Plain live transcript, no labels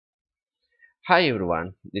Hi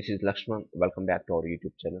everyone, this is Lakshman. Welcome back to our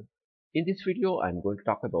YouTube channel. In this video, I'm going to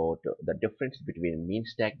talk about the difference between mean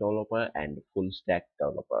stack developer and full stack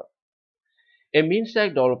developer. A mean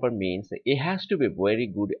stack developer means it has to be very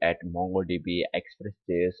good at MongoDB,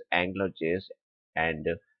 Express.js, AngularJS, and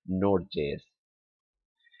Node.js.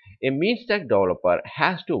 A mean stack developer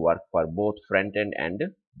has to work for both front end and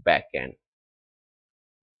back end.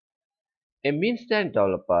 A mean stack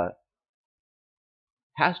developer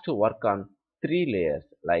has to work on three layers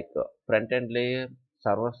like front end layer,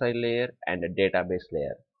 server side layer, and a database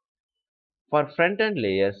layer. For front end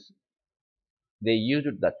layers, they used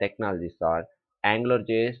the technologies are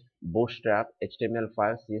AngularJS, Bootstrap,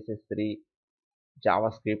 HTML5, CSS3,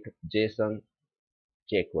 JavaScript, JSON,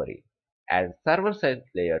 jQuery. As server side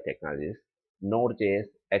layer technologies, Node.js,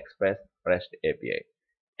 Express, REST API,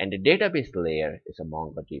 and the database layer is a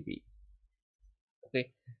MongoDB.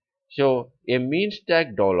 Okay, so a mean stack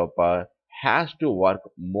developer has to work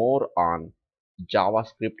more on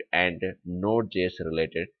JavaScript and Node.js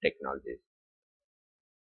related technologies.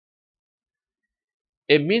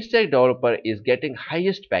 A mean stack developer is getting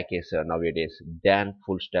highest package nowadays than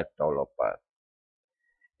full stack developer.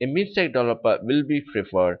 A mean stack developer will be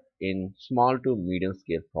preferred in small to medium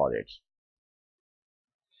scale projects.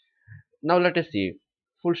 Now let us see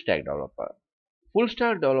full stack developer. Full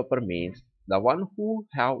stack developer means the one who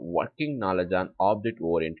have working knowledge on object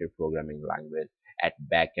oriented programming language at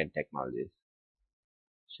backend technologies.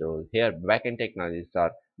 So here backend technologies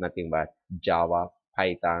are nothing but Java,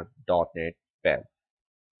 Python, .NET, Web.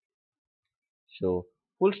 So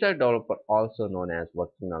full stack developer also known as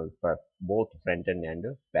working knowledge for both front-end and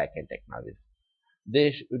back-end technologies.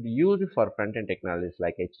 They should use it for front-end technologies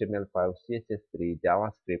like HTML5, CSS3,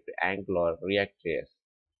 JavaScript, Angular, React.js.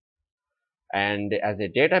 And as a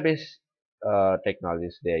database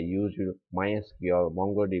technologies, they use MySQL,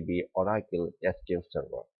 MongoDB, Oracle, SQL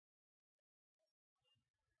Server.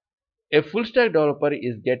 A full stack developer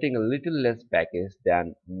is getting a little less package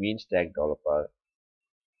than mean stack developer.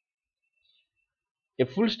 A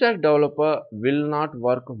full stack developer will not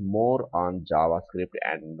work more on JavaScript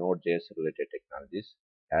and Node.js related technologies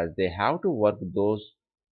as they have to work those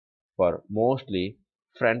for mostly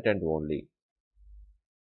front end only.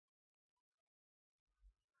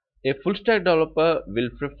 A full stack developer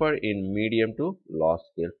will prefer in medium to large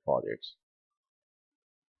scale projects.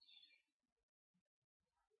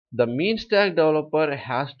 The mean stack developer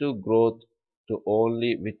has to grow to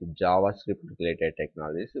only with JavaScript related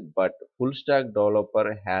technologies, but full stack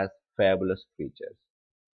developer has fabulous features.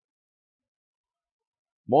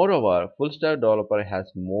 Moreover, full stack developer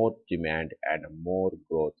has more demand and more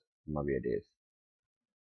growth nowadays.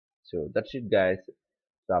 So that's it guys,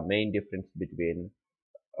 the main difference between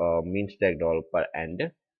mean stack developer and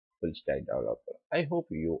full stack developer. I hope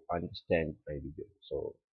you understand my video.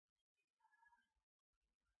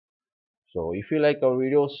 So if you like our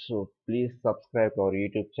videos, so please subscribe to our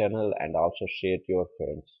YouTube channel and also share to your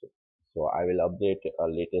friends. So I will update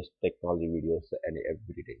latest technology videos and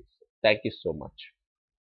every day. So thank you so much.